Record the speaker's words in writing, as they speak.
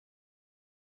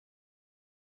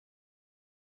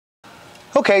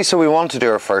Okay, so we want to do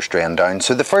our first drain down.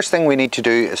 So the first thing we need to do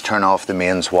is turn off the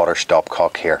mains water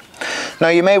stopcock here. Now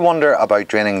you may wonder about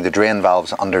draining the drain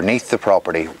valves underneath the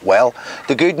property. Well,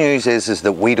 the good news is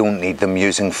that we don't need them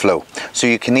using Floe, so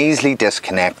you can easily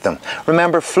disconnect them.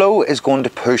 Remember, Floe is going to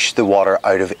push the water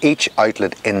out of each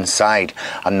outlet inside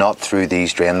and not through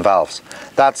these drain valves.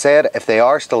 That said, if they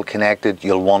are still connected,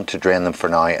 you'll want to drain them for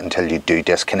now until you do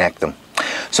disconnect them.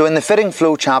 So in the fitting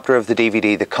Floe chapter of the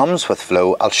DVD that comes with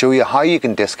Floe, I'll show you how you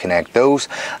can disconnect those,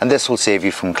 and this will save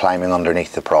you from climbing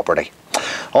underneath the property.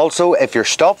 Also, if your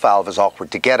stop valve is awkward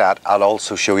to get at, I'll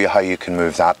also show you how you can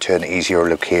move that to an easier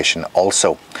location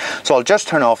also. So I'll just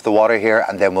turn off the water here,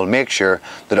 and then we'll make sure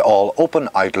that all open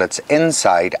outlets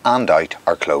inside and out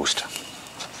are closed.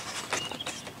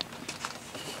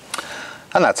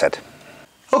 And that's it.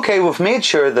 Okay, we've made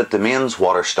sure that the mains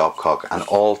water stopcock and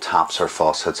all taps or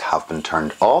faucets have been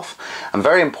turned off, and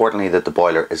very importantly that the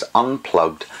boiler is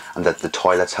unplugged and that the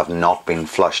toilets have not been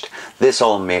flushed. This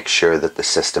all makes sure that the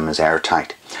system is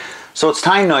airtight. So it's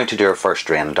time now to do our first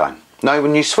drain down. Now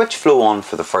when you switch Floe on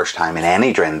for the first time in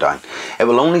any drain down, it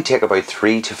will only take about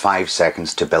 3 to 5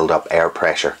 seconds to build up air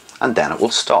pressure, and then it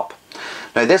will stop.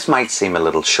 Now this might seem a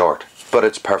little short, but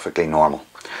it's perfectly normal.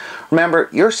 Remember,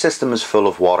 your system is full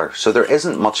of water, so there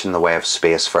isn't much in the way of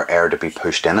space for air to be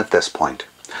pushed in at this point.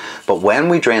 But when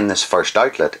we drain this first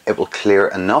outlet, it will clear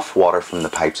enough water from the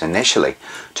pipes initially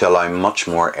to allow much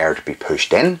more air to be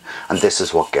pushed in, and this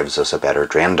is what gives us a better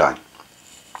drain down.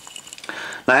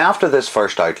 Now after this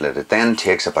first outlet, it then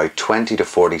takes about 20 to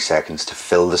 40 seconds to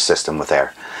fill the system with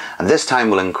air, and this time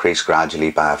will increase gradually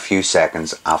by a few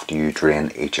seconds after you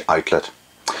drain each outlet.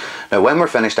 Now when we're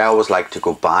finished, I always like to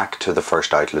go back to the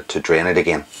first outlet to drain it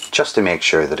again, just to make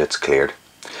sure that it's cleared.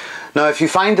 Now if you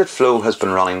find that Floe has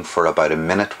been running for about a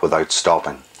minute without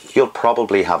stopping, you'll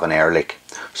probably have an air leak,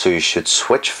 so you should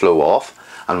switch Floe off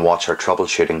and watch our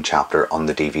troubleshooting chapter on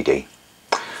the DVD.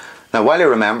 Now while you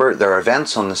remember, there are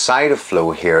vents on the side of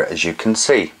Floe here, as you can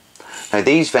see. Now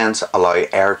these vents allow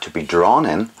air to be drawn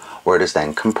in where it is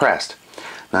then compressed.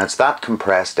 Now it's that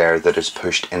compressed air that is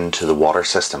pushed into the water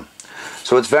system.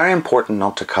 So it's very important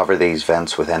not to cover these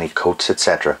vents with any coats,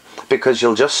 etc., because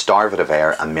you'll just starve it of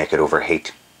air and make it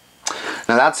overheat.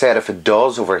 Now that said, if it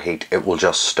does overheat, it will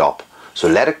just stop. So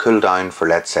let it cool down for,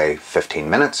 let's say, 15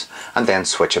 minutes and then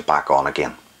switch it back on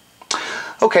again.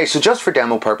 Okay, so just for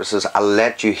demo purposes, I'll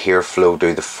let you hear Floe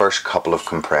do the first couple of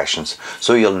compressions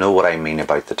so you'll know what I mean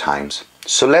about the times.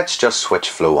 So let's just switch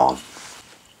Floe on.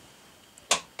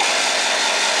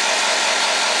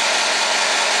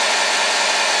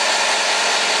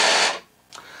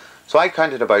 So I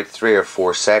counted about 3 or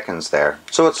 4 seconds there,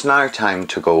 so it's now time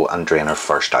to go and drain our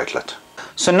first outlet.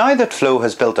 So now that Floe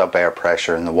has built up air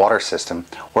pressure in the water system,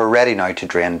 we're ready now to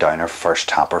drain down our first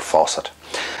tap or faucet.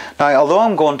 Now although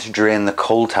I'm going to drain the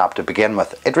cold tap to begin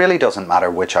with, it really doesn't matter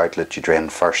which outlet you drain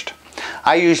first.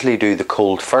 I usually do the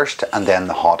cold first and then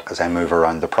the hot as I move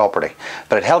around the property,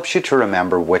 but it helps you to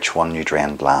remember which one you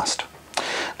drained last.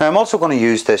 Now I'm also going to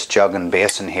use this jug and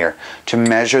basin here to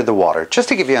measure the water, just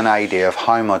to give you an idea of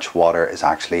how much water is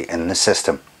actually in the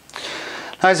system.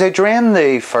 Now as I drain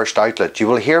the first outlet, you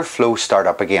will hear Floe start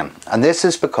up again, and this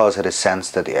is because it has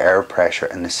sensed that the air pressure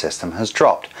in the system has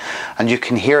dropped, and you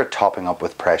can hear it topping up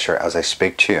with pressure as I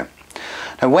speak to you.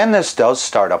 Now when this does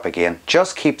start up again,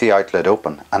 just keep the outlet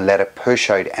open and let it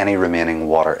push out any remaining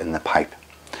water in the pipe.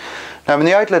 Now when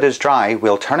the outlet is dry,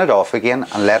 we'll turn it off again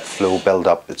and let Floe build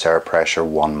up its air pressure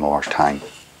one more time.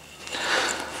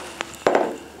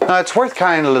 Now it's worth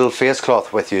carrying a little face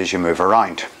cloth with you as you move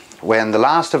around. When the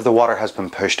last of the water has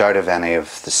been pushed out of any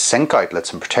of the sink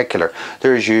outlets in particular,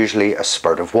 there is usually a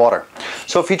spurt of water.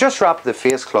 So if you just wrap the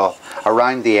face cloth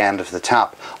around the end of the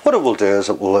tap, what it will do is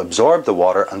it will absorb the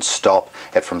water and stop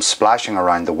it from splashing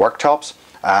around the worktops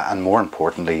and more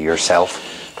importantly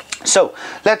yourself. So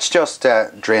let's just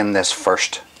drain this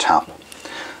first tap.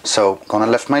 So I'm going to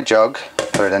lift my jug,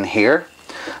 put it in here,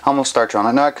 and we'll start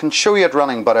running. Now I can show you it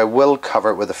running, but I will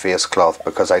cover it with a face cloth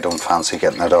because I don't fancy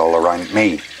getting it all around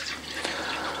me.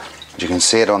 But you can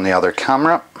see it on the other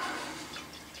camera.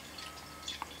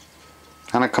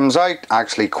 And it comes out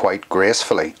actually quite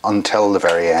gracefully until the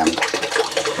very end.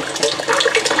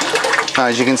 Now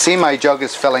as you can see, my jug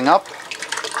is filling up.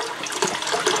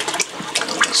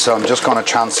 So I'm just going to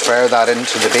transfer that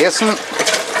into the basin.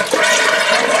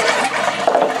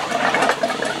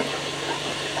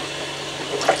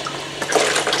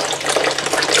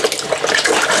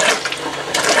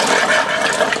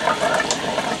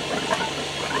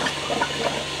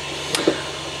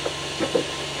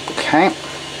 Okay.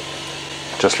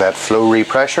 Just let flow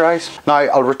repressurize. Now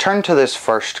I'll return to this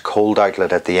first cold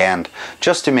outlet at the end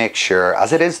just to make sure,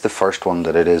 as it is the first one,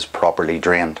 that it is properly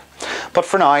drained. But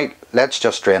for now, let's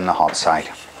just drain the hot side.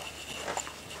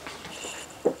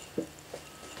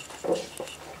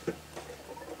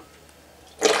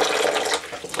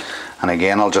 And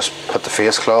again, I'll just put the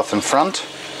face cloth in front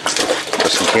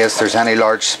just in case there's any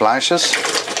large splashes.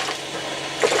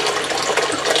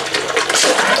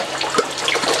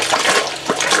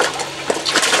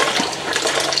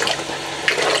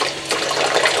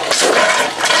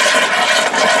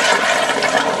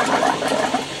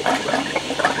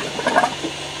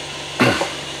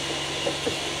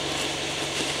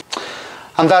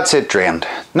 And that's it drained.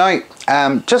 Now,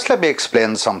 just let me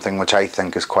explain something which I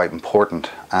think is quite important.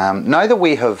 Now that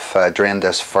we have drained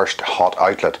this first hot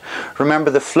outlet, remember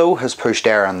the flow has pushed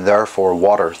air and therefore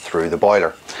water through the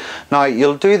boiler. Now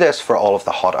you'll do this for all of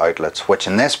the hot outlets, which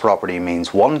in this property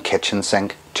means 1 kitchen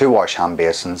sink, 2 wash hand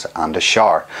basins and a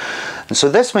shower. And so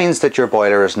this means that your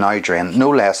boiler is now drained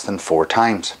no less than 4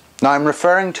 times. Now I'm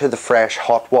referring to the fresh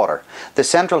hot water. The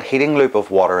central heating loop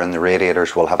of water in the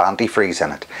radiators will have antifreeze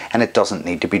in it, and it doesn't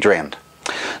need to be drained.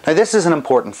 Now this is an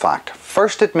important fact.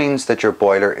 First, it means that your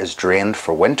boiler is drained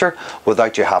for winter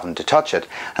without you having to touch it,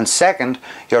 and second,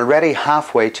 you're already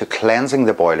halfway to cleansing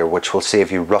the boiler, which will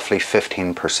save you roughly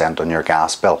 15% on your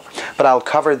gas bill. But I'll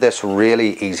cover this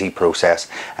really easy process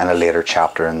in a later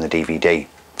chapter in the DVD.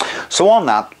 So on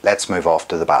that, let's move off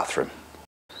to the bathroom.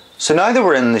 So now that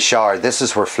we're in the shower, this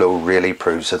is where flow really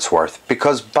proves its worth,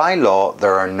 because by law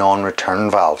there are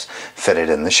non-return valves fitted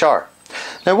in the shower.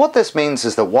 Now what this means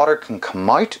is that water can come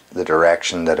out the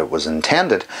direction that it was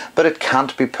intended, but it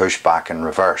can't be pushed back in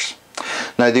reverse.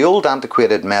 Now the old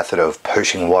antiquated method of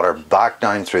pushing water back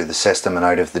down through the system and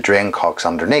out of the drain cocks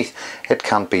underneath, it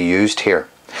can't be used here.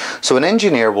 So an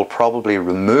engineer will probably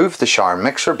remove the shower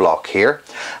mixer block here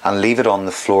and leave it on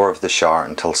the floor of the shower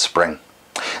until spring.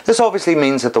 This obviously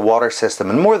means that the water system,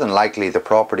 and more than likely the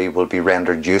property, will be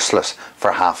rendered useless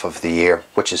for half of the year,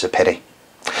 which is a pity.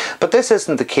 But this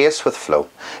isn't the case with flow,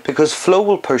 because flow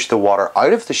will push the water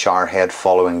out of the shower head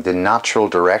following the natural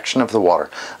direction of the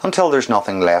water until there's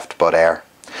nothing left but air.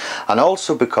 And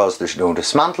also because there's no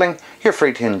dismantling, you're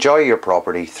free to enjoy your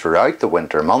property throughout the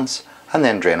winter months and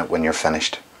then drain it when you're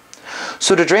finished.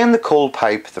 So to drain the cold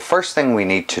pipe, the first thing we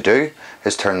need to do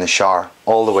is turn the shower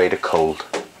all the way to cold.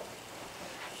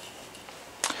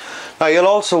 Now you'll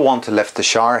also want to lift the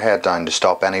shower head down to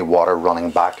stop any water running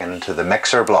back into the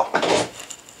mixer block.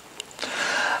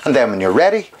 And then when you're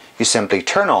ready, you simply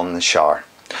turn on the shower.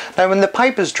 Now when the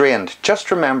pipe is drained, just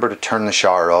remember to turn the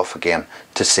shower off again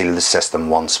to seal the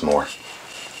system once more.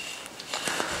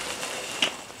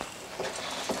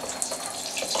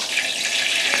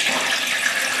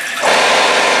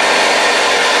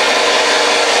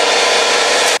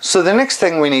 So the next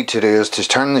thing we need to do is to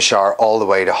turn the shower all the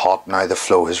way to hot now the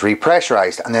flow is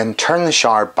repressurized, and then turn the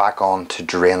shower back on to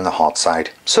drain the hot side.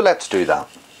 So let's do that.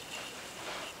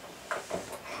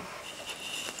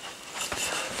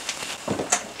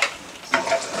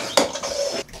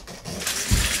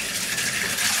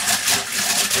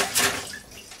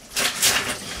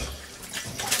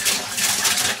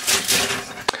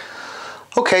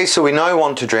 Okay, so we now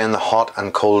want to drain the hot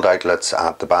and cold outlets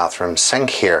at the bathroom sink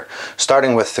here,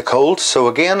 starting with the cold. So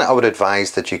again, I would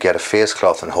advise that you get a face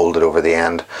cloth and hold it over the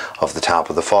end of the tap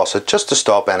of the faucet just to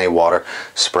stop any water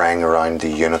spraying around the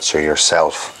units or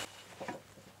yourself.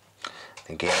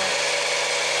 Again.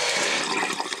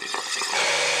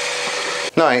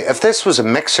 Now, if this was a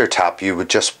mixer tap, you would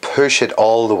just push it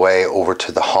all the way over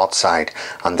to the hot side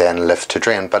and then lift to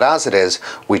drain. But as it is,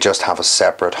 we just have a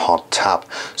separate hot tap.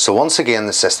 So once again,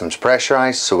 the system's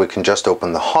pressurized, so we can just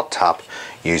open the hot tap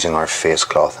using our face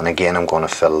cloth. And again, I'm going to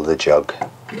fill the jug.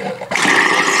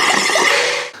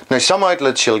 Now, some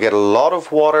outlets you'll get a lot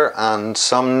of water and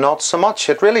some not so much.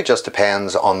 It really just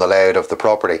depends on the layout of the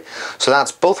property. So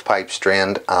that's both pipes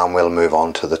drained, and we'll move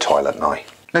on to the toilet now.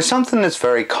 Now, something that's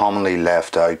very commonly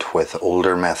left out with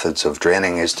older methods of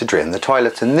draining is to drain the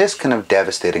toilets, and this can have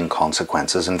devastating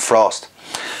consequences in frost.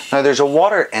 Now, there's a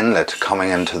water inlet coming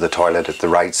into the toilet at the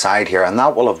right side here, and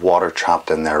that will have water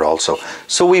trapped in there also,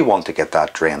 so we want to get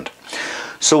that drained.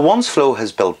 So once flow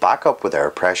has built back up with air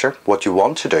pressure, what you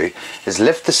want to do is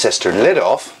lift the cistern lid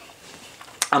off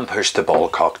and push the ball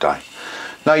cock down.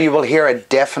 Now, you will hear a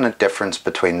definite difference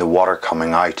between the water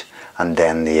coming out and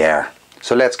then the air.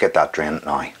 So let's get that drained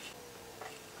now.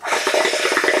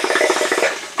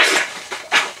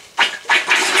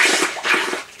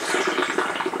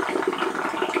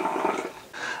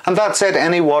 And that's it,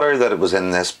 any water that was in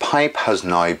this pipe has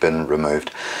now been removed.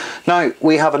 Now,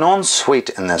 we have an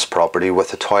ensuite in this property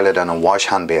with a toilet and a wash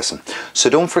hand basin, so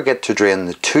don't forget to drain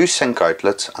the 2 sink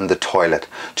outlets and the toilet,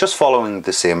 just following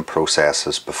the same process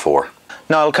as before.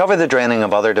 Now, I'll cover the draining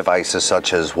of other devices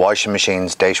such as washing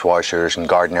machines, dishwashers and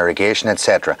garden irrigation,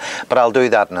 etc., but I'll do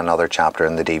that in another chapter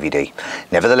in the DVD.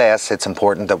 Nevertheless, it's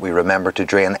important that we remember to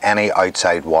drain any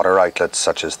outside water outlets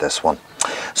such as this one.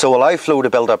 So allow Floe to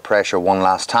build up pressure one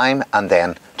last time and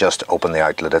then just open the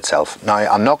outlet itself. Now,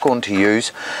 I'm not going to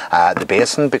use the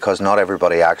basin because not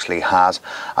everybody actually has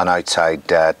an outside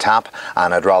tap,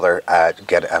 and I'd rather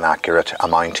get an accurate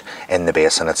amount in the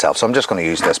basin itself. So I'm just going to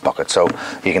use this bucket. So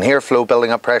you can hear Floe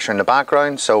building up pressure in the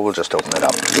background, so we'll just open it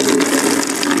up.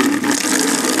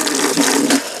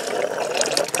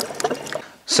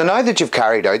 So now that you've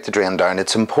carried out the drain down,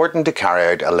 it's important to carry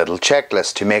out a little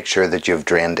checklist to make sure that you've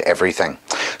drained everything.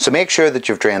 So make sure that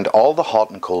you've drained all the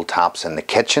hot and cold taps in the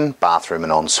kitchen, bathroom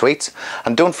and en-suites,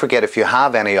 and don't forget, if you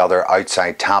have any other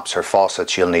outside taps or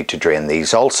faucets, you'll need to drain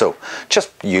these also,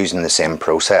 just using the same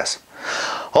process.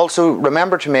 Also,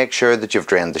 remember to make sure that you've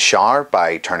drained the shower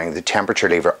by turning the temperature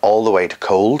lever all the way to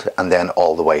cold and then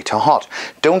all the way to hot.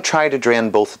 Don't try to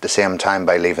drain both at the same time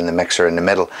by leaving the mixer in the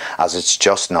middle, as it's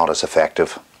just not as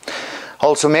effective.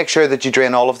 Also, make sure that you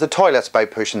drain all of the toilets by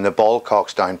pushing the ball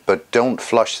cocks down, but don't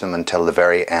flush them until the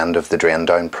very end of the drain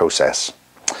down process.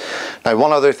 Now,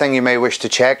 one other thing you may wish to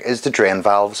check is the drain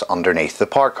valves underneath the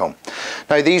park home.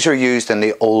 Now, these are used in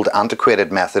the old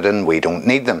antiquated method and we don't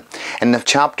need them. In the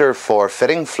chapter for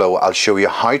fitting Floe, I'll show you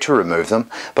how to remove them,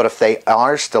 but if they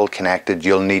are still connected,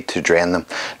 you'll need to drain them.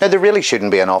 Now, there really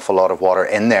shouldn't be an awful lot of water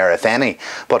in there, if any,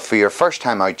 but for your first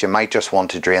time out, you might just want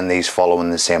to drain these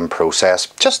following the same process,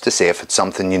 just to see if it's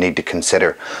something you need to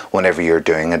consider whenever you're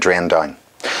doing a drain down.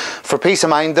 For peace of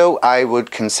mind though, I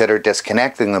would consider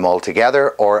disconnecting them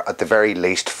altogether, or at the very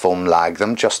least foam lag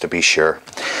them, just to be sure.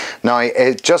 Now,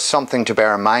 it's just something to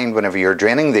bear in mind whenever you're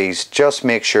draining these. Just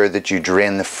make sure that you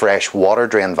drain the fresh water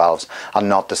drain valves and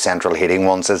not the central heating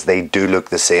ones, as they do look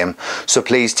the same. So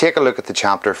please take a look at the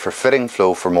chapter for fitting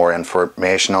Floe for more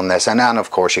information on this, and of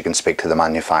course you can speak to the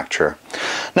manufacturer.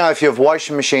 Now, if you have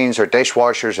washing machines or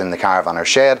dishwashers in the caravan or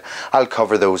shed, I'll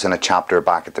cover those in a chapter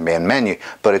back at the main menu,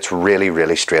 but it's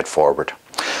really straightforward.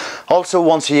 Also,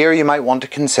 once a year you might want to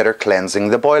consider cleansing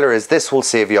the boiler, as this will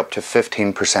save you up to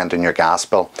 15% in your gas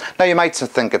bill. Now, you might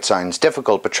think it sounds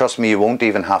difficult, but trust me, you won't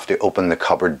even have to open the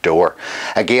cupboard door.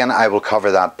 Again, I will cover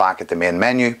that back at the main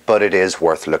menu, but it is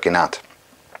worth looking at.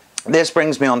 This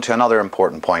brings me on to another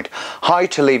important point: how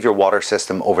to leave your water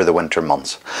system over the winter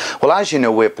months. Well, as you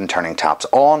know, we've been turning taps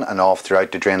on and off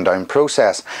throughout the drain down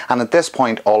process, and at this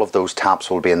point all of those taps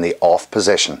will be in the off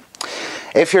position.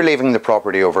 If you're leaving the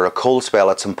property over a cold spell,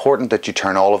 it's important that you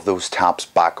turn all of those taps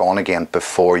back on again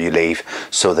before you leave,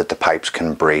 so that the pipes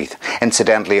can breathe.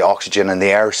 Incidentally, oxygen in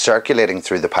the air circulating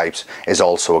through the pipes is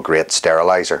also a great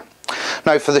sterilizer.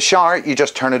 Now, for the shower, you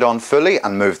just turn it on fully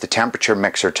and move the temperature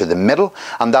mixer to the middle,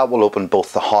 and that will open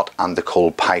both the hot and the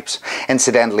cold pipes.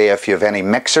 Incidentally, if you have any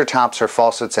mixer taps or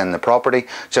faucets in the property,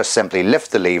 just simply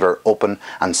lift the lever, open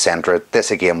and centre it.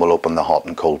 This again will open the hot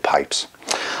and cold pipes.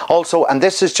 Also, and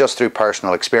this is just through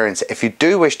personal experience, if you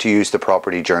do wish to use the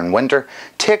property during winter,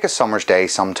 take a summer's day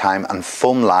sometime and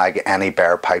foam lag any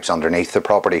bare pipes underneath the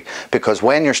property, because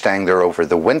when you're staying there over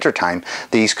the winter time,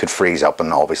 these could freeze up,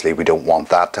 and obviously we don't want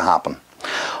that to happen.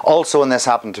 Also, and this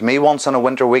happened to me once on a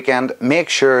winter weekend, make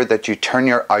sure that you turn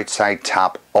your outside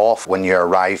tap off when you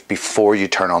arrive before you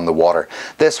turn on the water.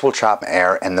 This will trap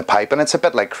air in the pipe, and it's a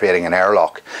bit like creating an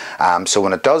airlock. So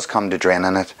when it does come to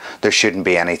draining it, there shouldn't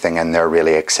be anything in there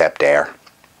really except air.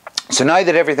 So now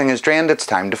that everything is drained, it's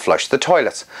time to flush the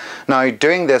toilets. Now,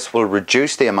 doing this will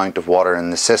reduce the amount of water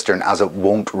in the cistern, as it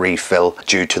won't refill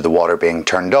due to the water being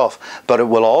turned off, but it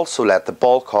will also let the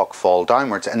ball cock fall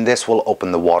downwards, and this will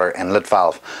open the water inlet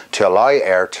valve to allow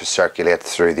air to circulate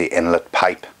through the inlet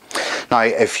pipe. Now,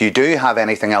 if you do have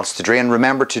anything else to drain,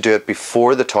 remember to do it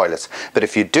before the toilets. But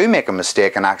if you do make a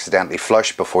mistake and accidentally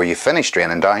flush before you finish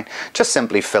draining down, just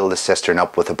simply fill the cistern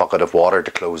up with a bucket of water to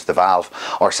close the valve,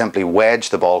 or simply wedge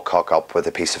the ball cock up with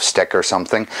a piece of stick or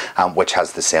something, which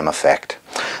has the same effect.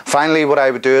 Finally, what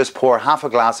I would do is pour half a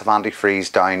glass of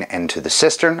antifreeze down into the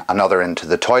cistern, another into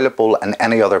the toilet bowl, and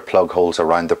any other plug holes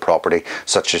around the property,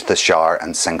 such as the shower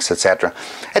and sinks, etc.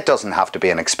 It doesn't have to be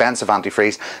an expensive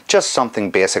antifreeze, just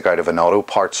something basic out of an auto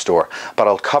parts store, but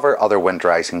I'll cover other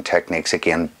winterizing techniques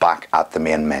again back at the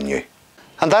main menu.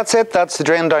 And that's it, that's the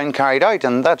drain down carried out,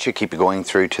 and that should keep you going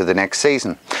through to the next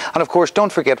season. And of course,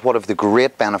 don't forget one of the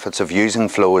great benefits of using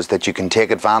Floe is that you can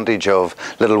take advantage of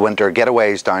little winter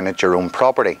getaways down at your own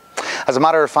property. As a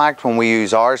matter of fact, when we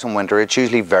use ours in winter, it's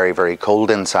usually very, very cold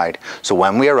inside. So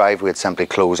when we arrive, we'd simply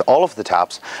close all of the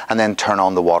taps and then turn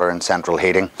on the water and central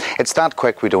heating. It's that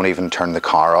quick, we don't even turn the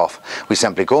car off. We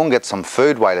simply go and get some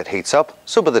food while it heats up,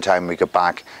 so by the time we get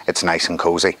back, it's nice and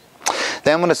cozy.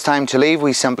 Then when it's time to leave,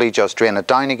 we simply just drain it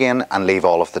down again and leave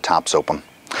all of the taps open.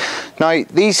 Now,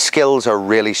 these skills are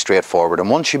really straightforward, and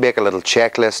once you make a little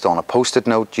checklist on a post-it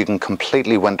note, you can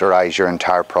completely winterize your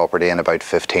entire property in about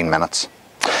 15 minutes.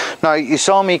 Now, you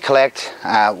saw me collect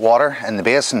water in the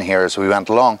basin here as we went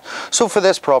along. So for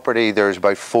this property, there's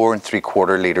about 4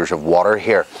 3/4 litres of water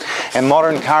here. In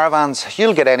modern caravans,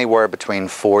 you'll get anywhere between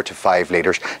 4 to 5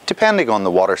 litres, depending on the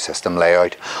water system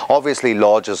layout. Obviously,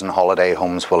 lodges and holiday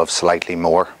homes will have slightly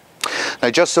more.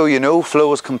 Now, just so you know,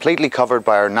 Floe is completely covered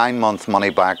by our 9-month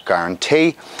money-back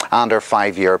guarantee and our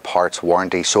 5-year parts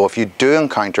warranty. So if you do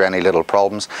encounter any little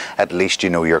problems, at least you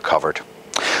know you're covered.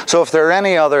 So if there are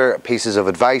any other pieces of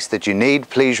advice that you need,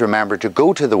 please remember to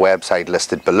go to the website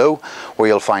listed below, where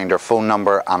you'll find our phone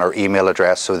number and our email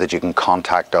address so that you can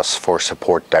contact us for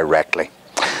support directly.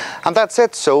 And that's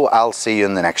it, so I'll see you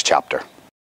in the next chapter.